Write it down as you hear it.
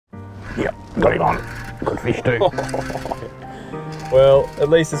Yep, got him on. Good fish too. Well, at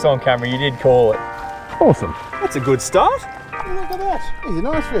least it's on camera, you did call it. Awesome. That's a good start. Look at that. He's a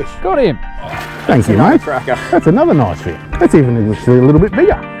nice fish. Got him. Thank you, Another mate. cracker. That's another nice fish. That's even actually a little bit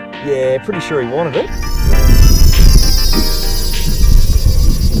bigger. Yeah, pretty sure he wanted it.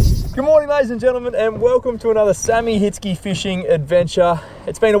 Good morning, ladies and gentlemen, and welcome to another Sammy Hitzke fishing adventure.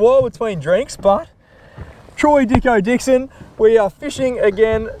 It's been a while between drinks, but Troy, Dicko, Dixon, we are fishing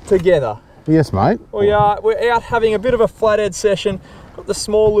again together. Yes, mate. We're out having a bit of a flathead session. Got the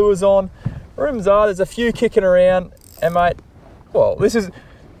small lures on. Rooms are, there's a few kicking around, and mate, well,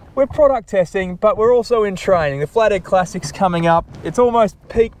 we're product testing, but we're also in training. The Flathead Classic's coming up. It's almost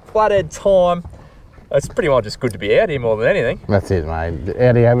peak flathead time. It's pretty much just good to be out here more than anything. That's it, mate.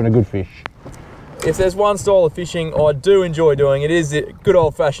 Out here having a good fish. If there's one style of fishing I do enjoy doing, it is the good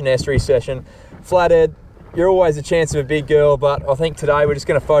old-fashioned estuary session. Flathead, you're always a chance of a big girl, but I think today we're just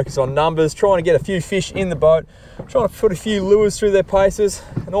going to focus on numbers, trying to get a few fish in the boat, trying to put a few lures through their paces,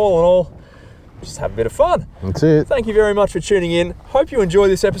 and all in all, just have a bit of fun. That's it. Thank you very much for tuning in. Hope you enjoy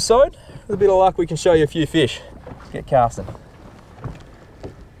this episode. With a bit of luck, we can show you a few fish. Let's get casting.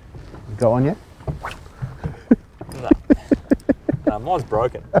 Got one yet? No, mine's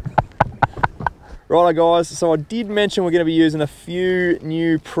broken. Righto guys, so I did mention we're going to be using a few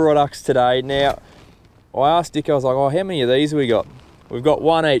new products today. Now, I asked Dicko, I was like, oh, how many of these have we got? We've got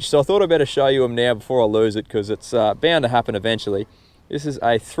one each, so I thought I'd better show you them now before I lose it, because it's bound to happen eventually. This is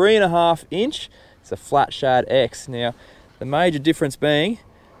a 3.5 inch, it's a Flat Shad X. Now, the major difference being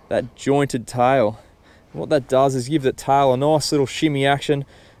that jointed tail. And what that does is give the tail a nice little shimmy action.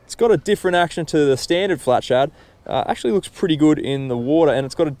 It's got a different action to the standard Flat Shad. Actually looks pretty good in the water, and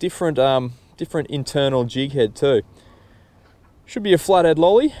it's got a different internal jig head too. Should be a flathead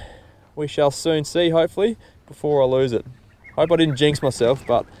lolly. We shall soon see, hopefully, before I lose it. Hope I didn't jinx myself,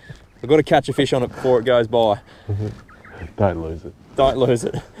 but I've got to catch a fish on it before it goes by. Don't lose it. Don't lose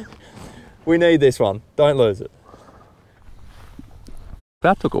it. We need this one. Don't lose it.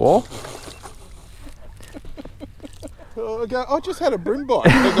 That took a while. I just had a brim bite.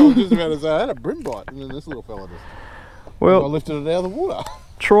 I was just about to say I had a brim bite, and then this little fella just. Well, I lifted it out of the water.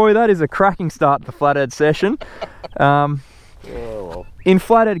 Troy, that is a cracking start to the Flathead session. Oh, well. In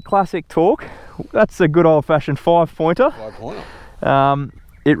Flathead Classic talk, that's a good old-fashioned 5-pointer. 5-pointer.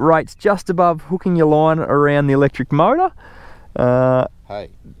 It rates just above hooking your line around the electric motor. Hey.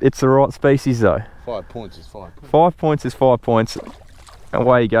 It's the right species though. 5 points is 5 points. 5 points is 5 points.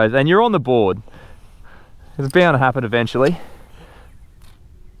 Away you go. And you're on the board. It's bound to happen eventually.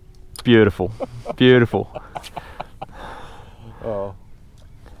 It's beautiful. Beautiful. Oh.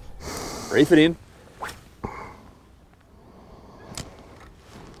 Reef it in.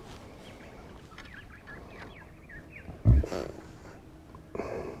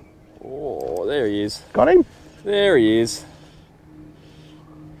 Oh, there he is. Got him? There he is.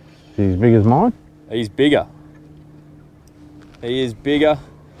 He's as big as mine? He's bigger. He is bigger.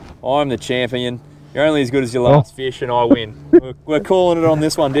 I'm the champion. You're only as good as your last fish, and I win. We're calling it on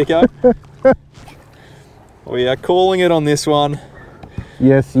this one, Dicko. We are calling it on this one.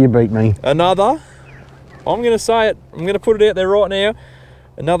 Yes, you beat me. Another, I'm going to say it, I'm going to put it out there right now,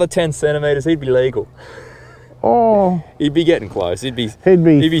 another 10 centimetres, he'd be legal. Oh. He'd be getting close. He'd be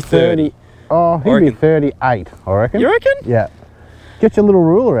 30. Oh, he'd be 38, I reckon. You reckon? Yeah. Get your little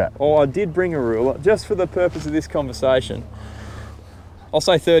ruler out. Oh, I did bring a ruler, just for the purpose of this conversation. I'll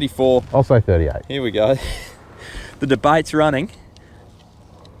say 34. I'll say 38. Here we go. The debate's running.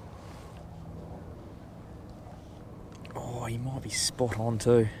 Oh, he might be spot on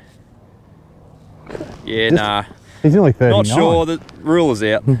too. Yeah, nah. He's only 39. Not sure, the ruler's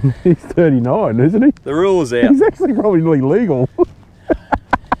out. He's 39, isn't he? The ruler's out. He's actually probably legal.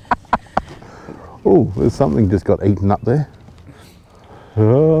 Oh, there's something just got eaten up there.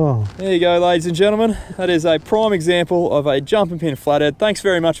 Oh. There you go, ladies and gentlemen. That is a prime example of a jumping pin flathead. Thanks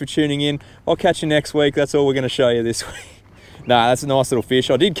very much for tuning in. I'll catch you next week. That's all we're going to show you this week. Nah, that's a nice little fish.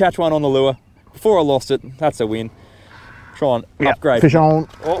 I did catch one on the lure before I lost it. That's a win. Try and upgrade. Fish on.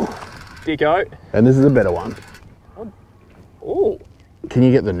 Oh, Dicko. And this is a better one. Oh. Can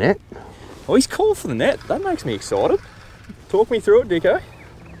you get the net? Oh, he's called for the net. That makes me excited. Talk me through it, Dicko.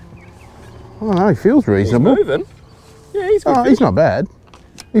 I don't know, he feels reasonable. He's moving. Yeah, he's good. He's not bad.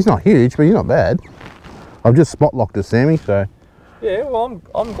 He's not huge, but he's not bad. I've just spot locked a Sammy, so. Yeah, well,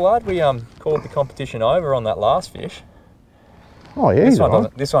 I'm glad we called the competition over on that last fish. Oh yeah, this one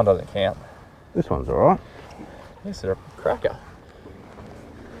doesn't count. This one's all right. This is a cracker.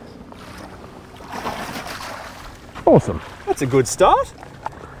 Awesome. That's a good start.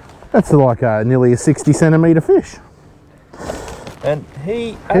 That's like nearly a 60 centimetre fish. And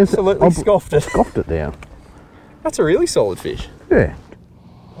he absolutely scoffed it. Scoffed it down. That's a really solid fish. Yeah.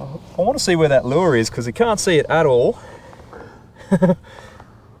 I want to see where that lure is because I can't see it at all.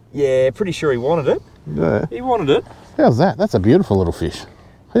 Yeah, pretty sure he wanted it. Yeah. He wanted it. How's that? That's a beautiful little fish.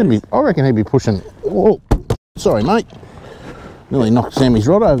 I reckon he'd be pushing. Oh, sorry, mate. Nearly knocked Sammy's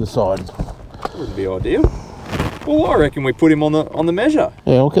rod over the side. Wouldn't be ideal. Well, I reckon we put him on the measure.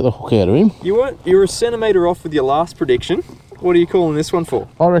 Yeah, I'll get the hook out of him. You were a centimetre off with your last prediction. What are you calling this one for?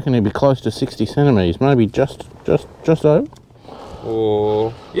 I reckon he'd be close to 60 centimetres, maybe just over.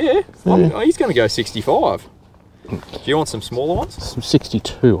 Or yeah. He's going to go 65. Do you want some smaller ones? Some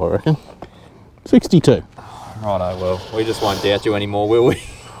 62, I reckon. 62. Righto, well, we just won't doubt you anymore, will we?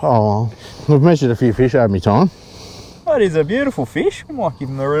 Oh, we've measured a few fish over my time. That is a beautiful fish. We might give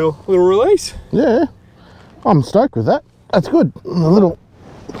him a real little release. Yeah, I'm stoked with that. That's good. A little,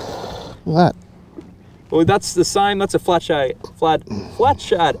 that. Well, that's the same. That's a flat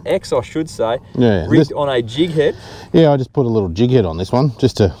shad X, I should say. Yeah. Rigged on a jig head. Yeah, I just put a little jig head on this one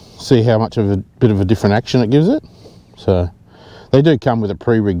just to see how much of a bit of a different action it gives it. So they do come with a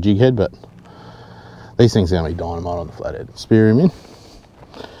pre-rigged jig head, but these things are going to be dynamite on the flathead. Spear him in.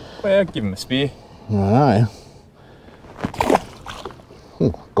 Well, give him a spear. I know.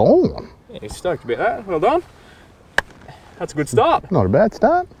 Oh, gone. Yeah, he's stoked about that. Well done. That's a good start. Not a bad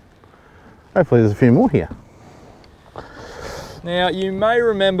start. Hopefully there's a few more here. Now, you may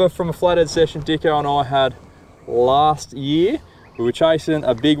remember from a flathead session Dicko and I had last year. We were chasing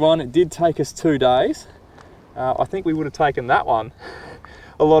a big one. It did take us 2 days. I think we would have taken that one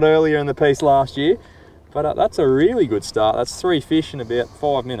a lot earlier in the piece last year. But that's a really good start. That's 3 fish in about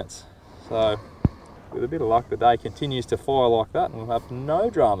 5 minutes. So, with a bit of luck, the day continues to fire like that and we'll have no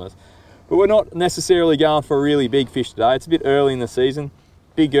dramas. But we're not necessarily going for a really big fish today. It's a bit early in the season.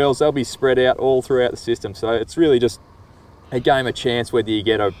 Big girls, they'll be spread out all throughout the system. So it's really just a game of chance whether you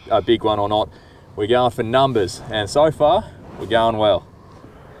get a big one or not. We're going for numbers. And so far, we're going well.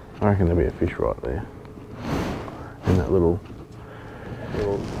 I reckon there'll be a fish right there. In that little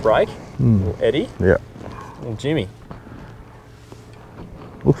break, little eddy. Yeah. Little Jimmy.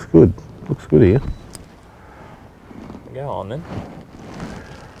 Looks good. Looks good here. Go on then.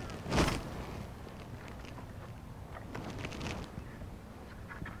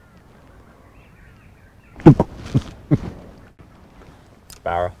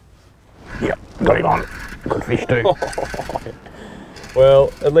 Barra. Yep, got him on. Good fish too.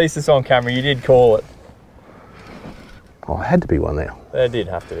 Well, at least it's on camera. You did call it. Oh, there had to be one there. There did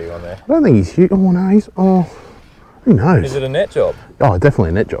have to be one there. I don't think he's huge. Oh no, he's. Oh, who knows? Is it a net job? Oh, definitely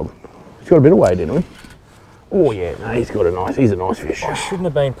a net job. He's got a bit of weight in him. Oh yeah, no, he's got a nice. He's a nice fish. I shouldn't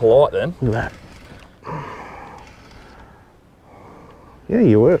have been polite then. Look at that. Yeah,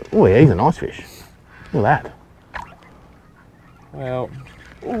 you were. Oh yeah, he's a nice fish. Look at that. Well.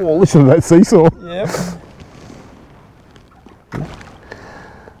 Oh, listen to that seesaw. Yep.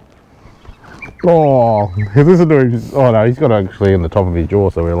 Oh, listen to him. Oh no, he's got actually in the top of his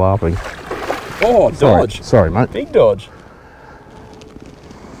jaw, so we're laughing. Oh, dodge. Sorry, mate. Big dodge.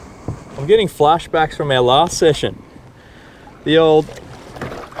 I'm getting flashbacks from our last session. The old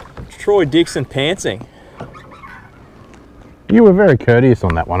Troy Dixon pantsing. You were very courteous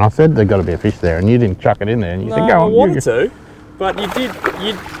on that one. I said there'd got to be a fish there, and you didn't chuck it in there. And you said, "Go on." I wanted to, but you did.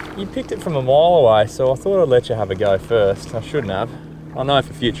 You picked it from a mile away, so I thought I'd let you have a go first. I shouldn't have. I know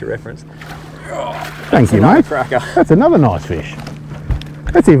for future reference. Thank you, mate. Cracker. That's another nice fish.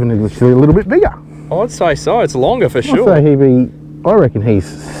 That's even actually a little bit bigger. I'd say so. It's longer for sure. I'd say he'd be. I reckon he's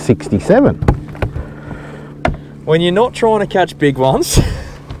 67. When you're not trying to catch big ones,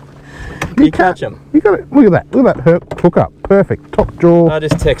 you catch them. You got it. Look at that. Look at that hook up. Perfect. Top jaw. That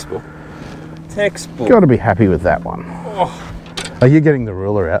is textbook. Textbook. Got to be happy with that one. Oh. Are you getting the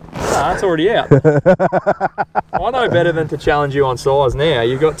ruler out? Nah, it's already out. I know better than to challenge you on size now.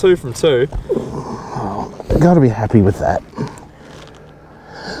 You've got 2 from 2. Oh, got to be happy with that.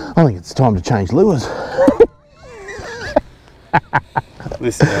 I think it's time to change lures.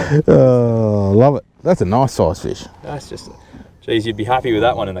 Listen, oh, love it. That's a nice size fish. that's just, geez, you'd be happy with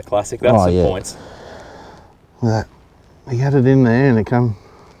that one in the classic. That's some points. Look at that. He had it in there and it come.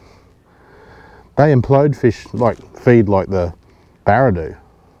 They implode fish, like feed like the barra do.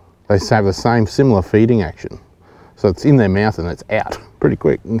 They have the same similar feeding action. So it's in their mouth and it's out pretty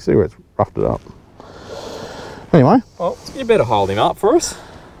quick. You can see where it's roughed it up. Anyway. Well, you better hold him up for us.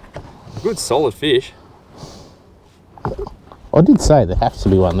 Good solid fish. I did say there has to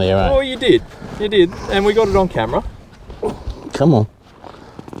be one there, eh? Oh, you did. You did. And we got it on camera. Come on.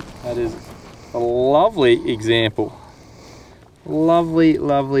 That is a lovely example. Lovely,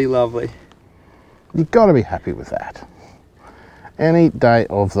 lovely, lovely. You've got to be happy with that. Any day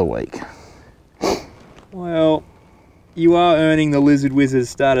of the week. Well, you are earning the Lizard Wizard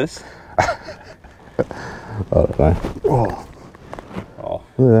status. I don't know. Oh, Oh,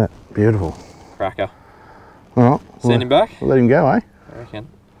 look at that. Beautiful. cracker. All right. Send him back? We'll let him go, eh? I reckon.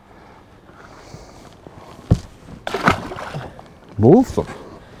 Awesome.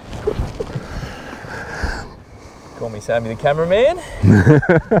 Call me Sammy the cameraman.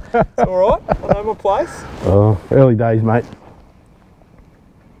 It's alright, I know my place. Oh, early days, mate.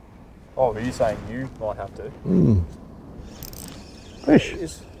 Oh, are you saying you might have to? Fish.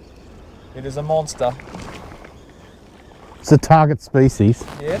 It is a monster. It's a target species.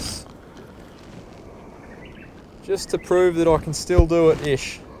 Yes. Just to prove that I can still do it,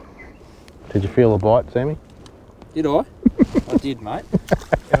 ish. Did you feel a bite, Sammy? Did I? I did, mate.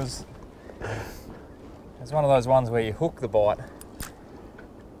 It was one of those ones where you hook the bite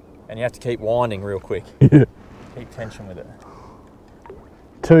and you have to keep winding real quick. Yeah. Keep tension with it.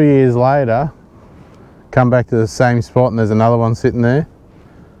 2 years later, come back to the same spot and there's another one sitting there.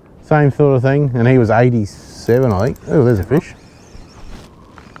 Same sort of thing, and he was 87, I think. Oh, there's a fish.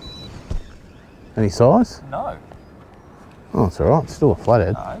 Any size? No. Oh, it's alright, it's still a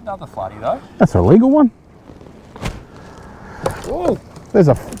flathead. No, another floody though. That's a legal one. Whoa. There's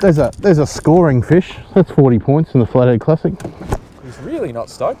a scoring fish. That's 40 points in the Flathead Classic. He's really not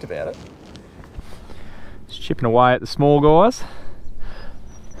stoked about it. Just chipping away at the small guys.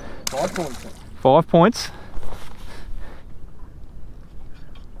 5 points. 5 points.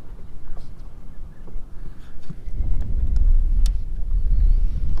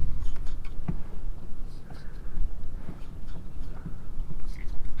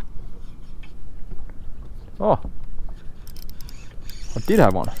 Oh, I did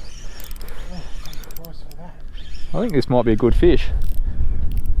have one. I think this might be a good fish.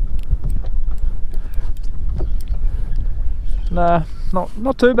 Nah,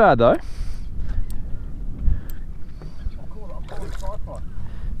 not too bad though.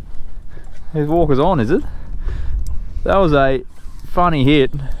 His walker's on, is it? That was a funny hit.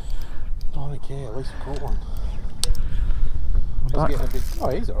 I don't care, at least I caught one. Oh,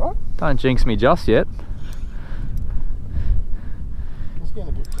 he's alright. Don't jinx me just yet. He's getting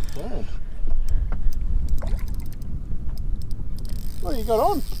a bit concerned. What you got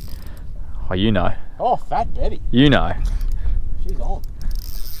on? Oh, you know. Oh, Fat Betty. You know. She's on.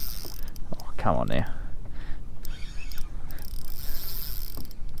 Oh, come on now.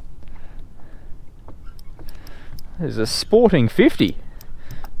 There's a sporting 50.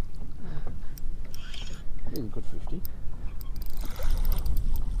 He's a good 50.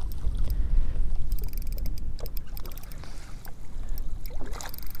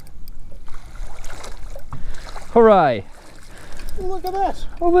 Hooray. Oh, look at that.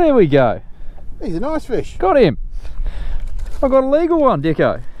 Well, there we go. He's a nice fish. Got him. I got a legal one,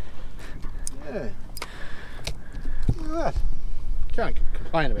 Dicko. Yeah. Look at that. Can't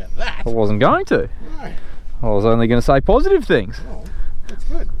complain about that. I wasn't going to. No. I was only going to say positive things. Oh, that's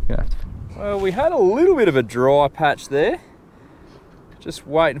good. Well, we had a little bit of a dry patch there. Just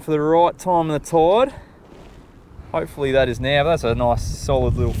waiting for the right time of the tide. Hopefully that is now. That's a nice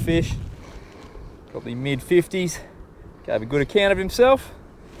solid little fish. Probably mid-50s. Gave a good account of himself.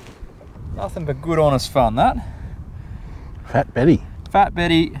 Nothing but good honest fun, that. Fat Betty. Fat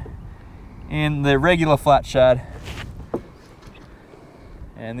Betty in the regular flat shad.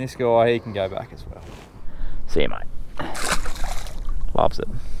 And this guy, he can go back as well. See you, mate. Loves it.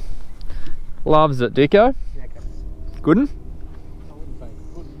 Loves it, Dicko. Yeah, okay. Good 'un? I wouldn't say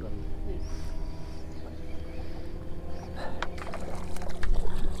good, but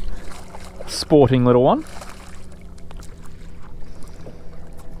yes. Sporting little one.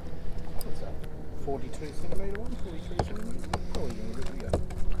 What's that? 42 centimetre one? 43 centimetre? Oh, you're going to go.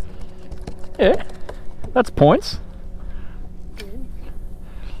 Yeah, that's points.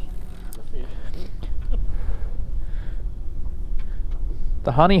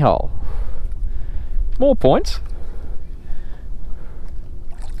 The honey hole. More points.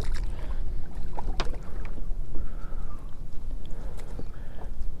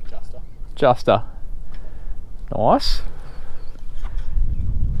 Juster. Nice.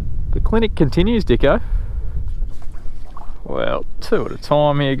 The clinic continues, Dicko. Well, 2 at a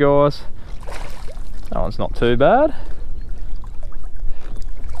time here, guys. That one's not too bad.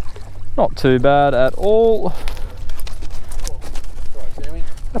 Not too bad at all. Sorry, Sammy.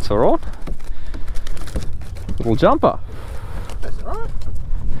 That's alright. Little jumper. That's alright.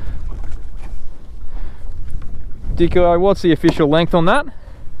 Dicko, what's the official length on that?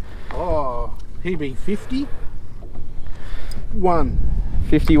 Oh, he'd be 51.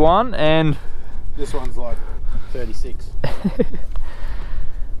 51, and This one's like 36.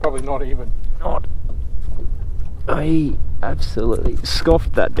 Probably not even. Not. He absolutely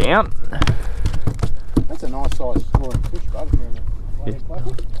scoffed that down. That's a nice size scoring fish, bud. If you're in a flathead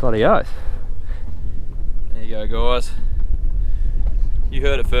classic. Bloody oath. There you go, guys. You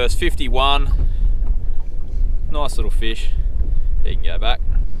heard it first, 51. Nice little fish. He can go back.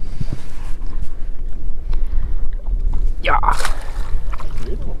 Yeah.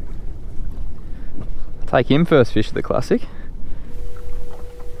 Beautiful. Take him first fish of the classic.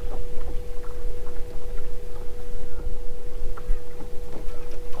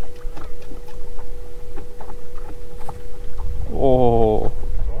 Oh,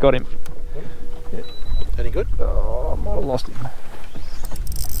 got him. Any good? Oh, I might have lost him.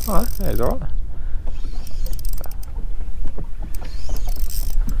 Oh, yeah, he's alright.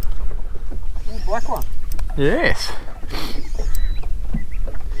 Black one. Yes.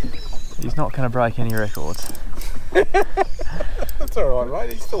 He's not going to break any records. That's alright,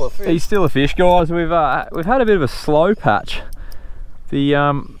 mate. He's still a fish. He's still a fish, guys. We've had a bit of a slow patch. The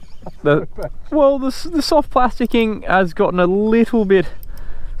soft plasticking has gotten a little bit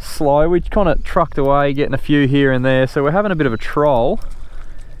slow. We kind of trucked away, getting a few here and there, so we're having a bit of a troll.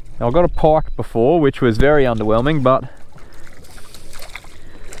 Now, I got a pike before, which was very underwhelming, but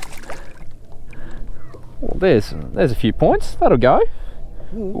well, there's a few points. That'll go.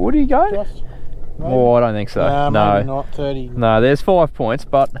 Would he go? Just, oh, I don't think so. No, no, maybe not. 30. No, there's 5 points,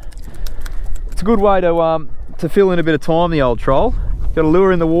 but it's a good way to fill in a bit of time. The old troll. Got a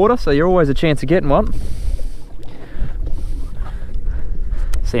lure in the water, so you're always a chance of getting one.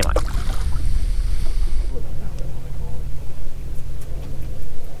 See you, mate.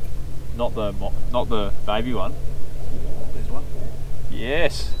 Not the baby one. There's one.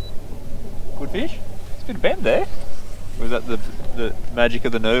 Yes. Good fish. It's a bit of bend there. Or is that the magic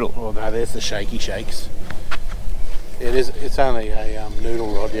of the noodle? Oh no, there's the shaky shakes. It is. It's only a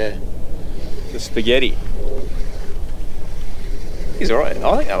noodle rod, yeah. The spaghetti. He's alright.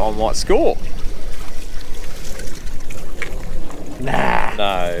 I think that one might score. Nah.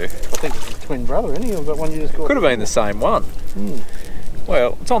 No. I think it's his twin brother, isn't he? Or that one you just caught? Could have been the same one.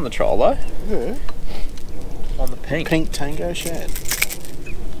 Well, it's on the troll though. Yeah. On the pink. Pink tango shad.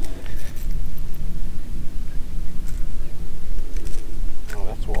 Oh,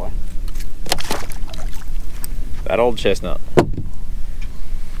 that's why. That old chestnut.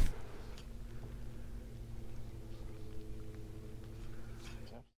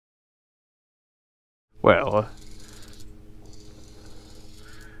 Well,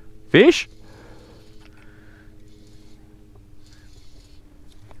 fish?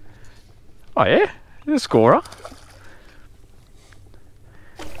 Oh yeah, he's a scorer.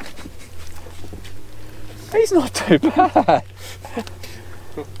 He's not too bad.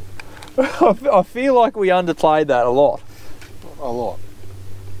 I feel like we underplayed that a lot. A lot.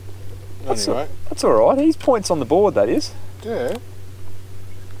 That's Anyway. That's alright, he's points on the board, that is. Yeah.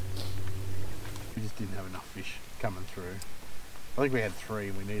 We just didn't have enough fish coming through. I think we had 3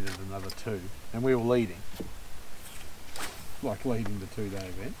 and we needed another 2. And we were leading. Like leading the 2-day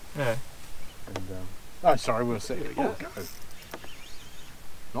event. Yeah. And, oh, sorry, we were second. Oh, go.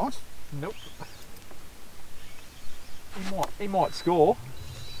 Nice. Nope. He might score.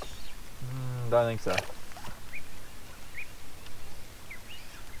 Don't think so.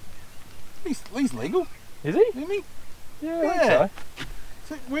 He's legal, Is he? isn't he? Yeah, I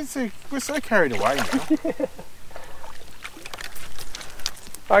think so. We're so carried away now.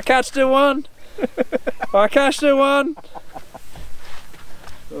 I catched it one. I catched it one.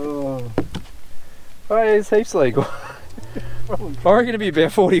 Oh. Hey, it's heaps legal. I reckon it'd be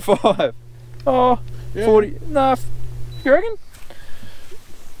about 45. Oh, Yeah. 40. No, you reckon?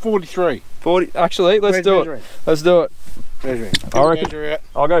 43. 40. Actually, let's Where's do measuring? it. Let's do it. Measuring. I reckon- Measure out.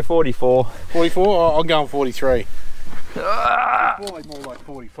 I'll go 44. 44? Oh, I'll go on 43. Ah! Probably more like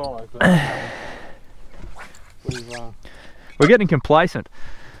 45. But We're getting complacent.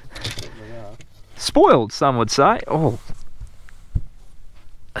 we are. Spoiled, some would say. Oh,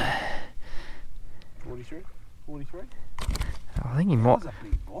 43? 43? I think he That might. was a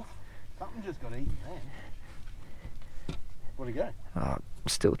big boff. Something just got eaten then. Where'd he go? Oh,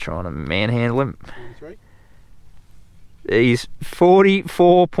 still trying to manhandle him. 43? He's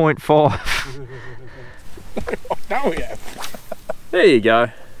 44.5. No, we have. There you go.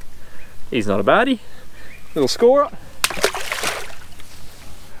 He's not a baddie. Little scorer.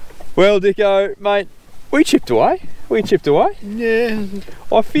 Well, Dicko, mate, we chipped away. Yeah.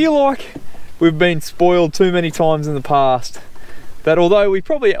 I feel like we've been spoiled too many times in the past. That although we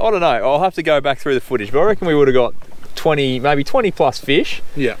probably, I don't know, I'll have to go back through the footage, but I reckon we would have got 20, maybe 20 plus fish.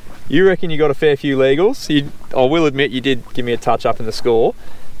 Yeah. You reckon you got a fair few legals. I will admit you did give me a touch up in the score.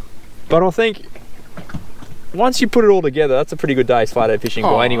 But I think once you put it all together, that's a pretty good day's flathead fishing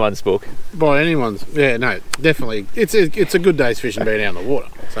by anyone's book. By anyone's, yeah, no, definitely. It's a good day's fishing being out in the water.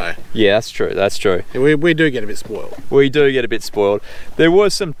 So yeah, that's true. That's true. We do get a bit spoiled. We do get a bit spoiled. There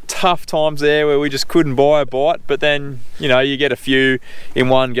was some tough times there where we just couldn't buy a bite, but then you know you get a few in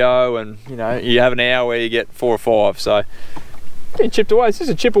one go, and you know you have an hour where you get 4 or 5. So getting chipped away. This is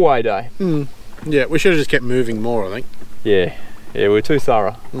a chip away day. Yeah, we should have just kept moving more, I think. Yeah, we're too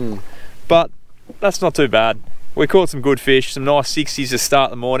thorough. But that's not too bad. We caught some good fish, some nice 60s to start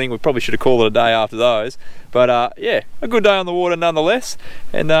the morning. We probably should have called it a day after those. But yeah, a good day on the water nonetheless.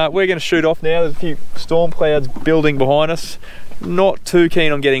 And we're going to shoot off now. There's a few storm clouds building behind us. Not too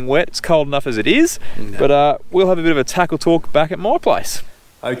keen on getting wet. It's cold enough as it is. No. But we'll have a bit of a tackle talk back at my place.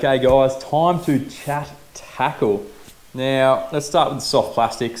 Okay guys, time to chat tackle. Now, let's start with the soft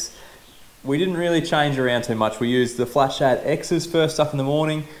plastics. We didn't really change around too much. We used the Flathead X's first up in the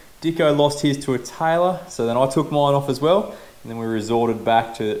morning. Dicko lost his to a Taylor, so then I took mine off as well. And then we resorted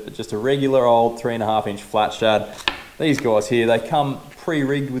back to just a regular old 3.5-inch flat shad. These guys here, they come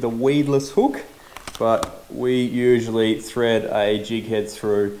pre-rigged with a weedless hook, but we usually thread a jig head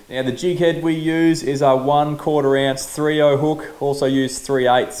through. Now the jig head we use is a 1/4 ounce 3/0 hook. Also use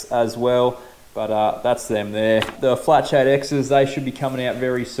 3/8 as well. But that's them there. The Flathead X's, they should be coming out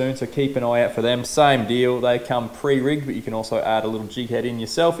very soon, so keep an eye out for them. Same deal, they come pre-rigged, but you can also add a little jig head in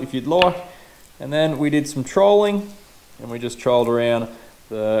yourself if you'd like. And then we did some trolling, and we just trolled around.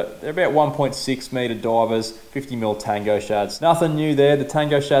 They're about 1.6 metre divers, 50mm tango shads. Nothing new there. The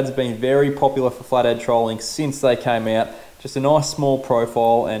tango shads have been very popular for flathead trolling since they came out. Just a nice small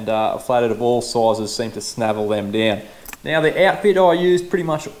profile, and flathead of all sizes seem to snavel them down. Now the outfit I used pretty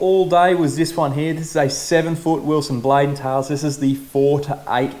much all day was this one here. This is a 7-foot Wilson blade and tails. This is the 4 to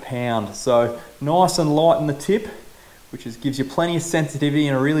 8 pound. So nice and light in the tip, which gives you plenty of sensitivity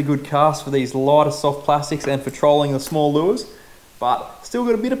and a really good cast for these lighter soft plastics and for trolling the small lures. But still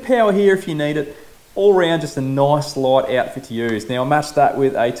got a bit of power here if you need it. All round just a nice light outfit to use. Now I matched that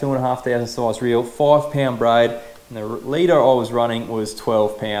with a 2,500 size reel, 5 pound braid. And the leader I was running was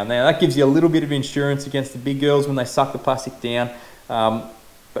 12 pound. Now that gives you a little bit of insurance against the big girls when they suck the plastic down.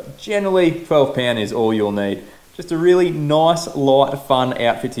 But generally 12 pound is all you'll need. Just a really nice, light, fun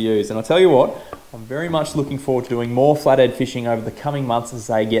outfit to use. And I'll tell you what, I'm very much looking forward to doing more flathead fishing over the coming months as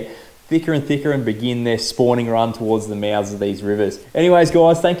they get thicker and thicker and begin their spawning run towards the mouths of these rivers. Anyways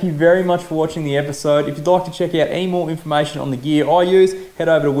guys, thank you very much for watching the episode. If you'd like to check out any more information on the gear I use, head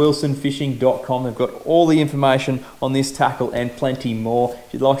over to wilsonfishing.com. They've got all the information on this tackle and plenty more.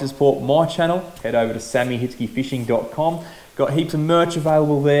 If you'd like to support my channel, head over to sammyhitzkefishing.com. Got heaps of merch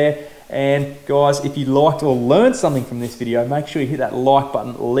available there. And guys, if you liked or learned something from this video, make sure you hit that like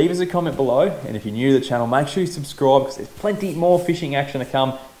button, leave us a comment below. And if you're new to the channel, make sure you subscribe because there's plenty more fishing action to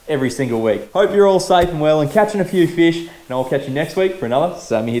come every single week. Hope you're all safe and well and catching a few fish, and I'll catch you next week for another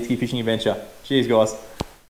Sammy Hitzke fishing adventure. Cheers guys.